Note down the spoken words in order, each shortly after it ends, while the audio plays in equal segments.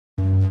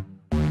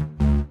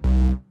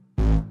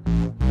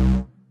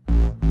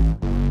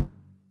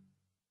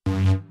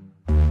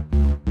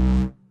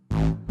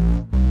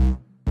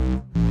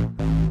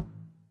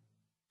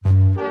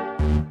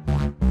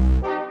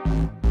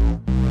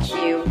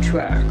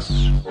tracks.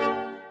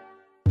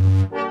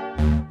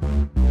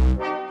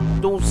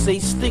 Don't say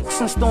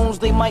sticks and stones,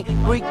 they might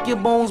break your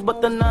bones,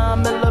 but the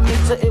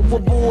 9mm, it will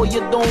bore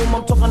your dome.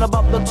 I'm talking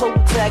about the toe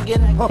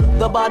tagging,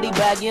 the body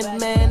bagging.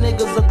 Man,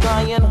 niggas are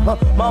dying,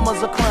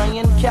 mamas are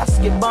crying,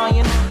 casket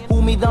buying.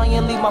 Who me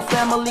dying, leave my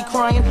family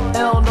crying.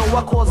 Hell no,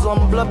 I cause them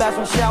bloodbaths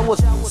and showers.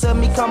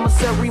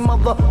 Semi-commissary,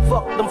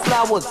 motherfuck them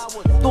flowers.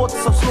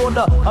 Thoughts of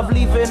slaughter, of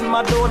leaving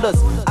my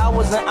daughters.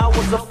 Hours and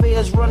hours of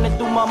fears running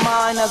through my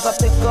mind as I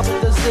pick up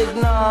the Zig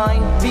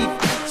 9. Beef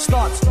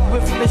starts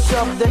with the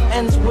shove, then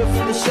ends with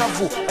the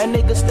shovel. And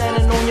niggas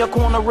standing on your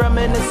corner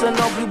reminiscing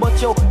of you, but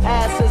your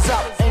ass is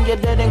out and you're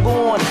dead and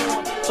gone.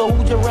 So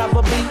who'd you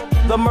rather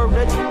be, the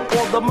murdered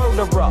or the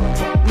murderer?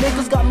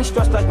 Niggas got me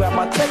stressed, I grab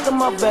my tech and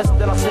my vest,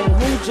 then I sing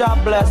who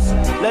job bless,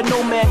 let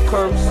no man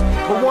curse.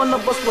 But one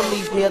of us will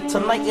leave here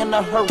tonight in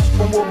a hearse,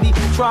 when we'll be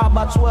tried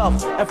by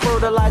 12 and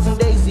fertilizing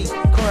daisy,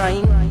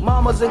 crying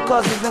mamas and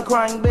cousins and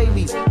crying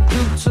babies,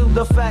 due to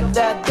the fact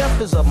that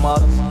death is a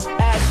must.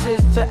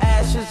 Ashes to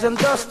ashes and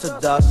dust to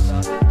dust.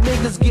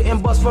 Niggas getting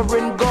bust for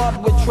in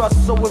God with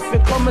trust. So if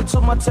you're coming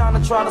to my town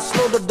and try to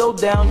slow the dough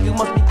down, you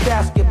must be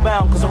casket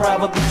bound, cause I'd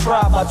rather be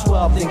tried by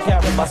 12 than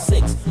carried by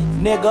 6.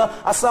 Nigga,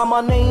 I saw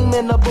my name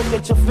in the book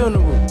at your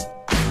funeral.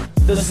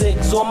 The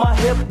Zig's on my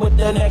hip with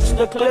an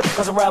extra clip,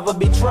 cause I'd rather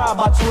be tried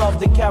by 12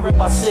 than carried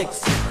by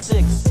 6.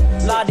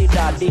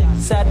 La-di-da-di,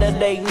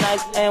 Saturday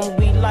night and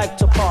we like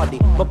to party,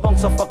 but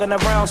punks are fucking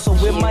around so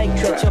we might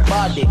catch a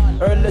body.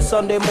 Early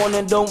Sunday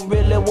morning, don't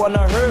really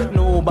wanna hurt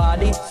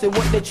nobody. See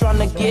what they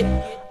tryna get?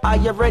 I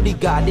already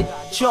got it.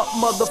 Chump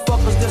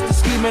motherfuckers just to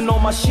scheming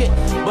on my shit,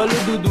 but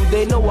little do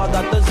they know I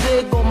got the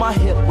Zig on my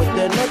hip with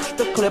an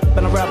extra clip,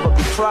 and I'd rather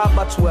be tried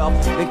by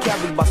 12 than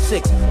carried by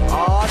 6.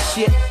 Aw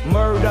shit,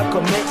 murder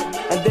commit,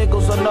 and there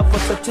goes another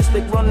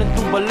statistic running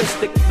through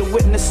ballistic. The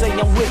witness say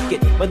I'm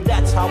wicked, but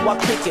that's how I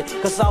kick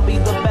it, cause I'll be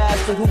the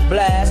bastard who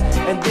blast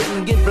and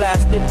didn't get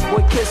blasted.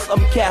 Boy, kiss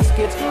them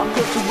caskets, I'm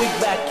put your wig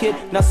back, kid.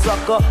 Now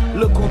sucker,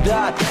 look who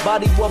died,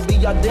 body will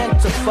be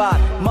identified.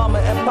 Mama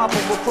and papa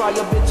will cry,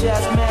 your bitch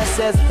ass man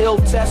says he'll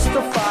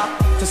testify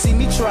to see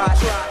me try.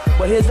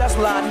 But here's that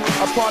slide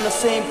upon the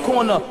same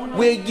corner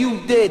where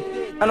you did,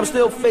 and I'm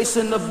still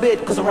facing the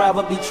bid, cause I'd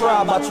rather be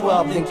tried by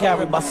 12 than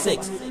carried by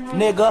 6.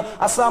 Nigga,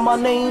 I saw my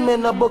name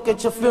in the book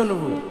at your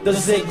funeral. The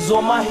Zig's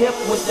on my hip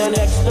with an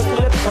extra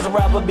clip, cause I'd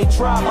rather be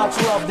tried by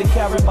 12 than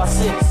carried by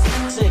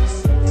 6.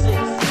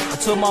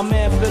 Until my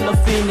man Philip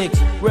Phoenix,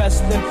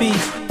 rest in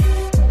peace.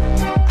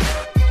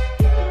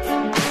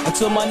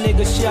 Until my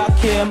nigga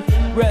Shakim,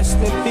 rest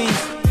in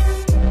peace.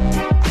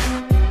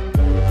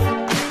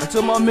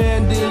 Until my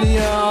man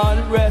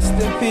Dillion, rest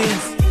in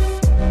peace.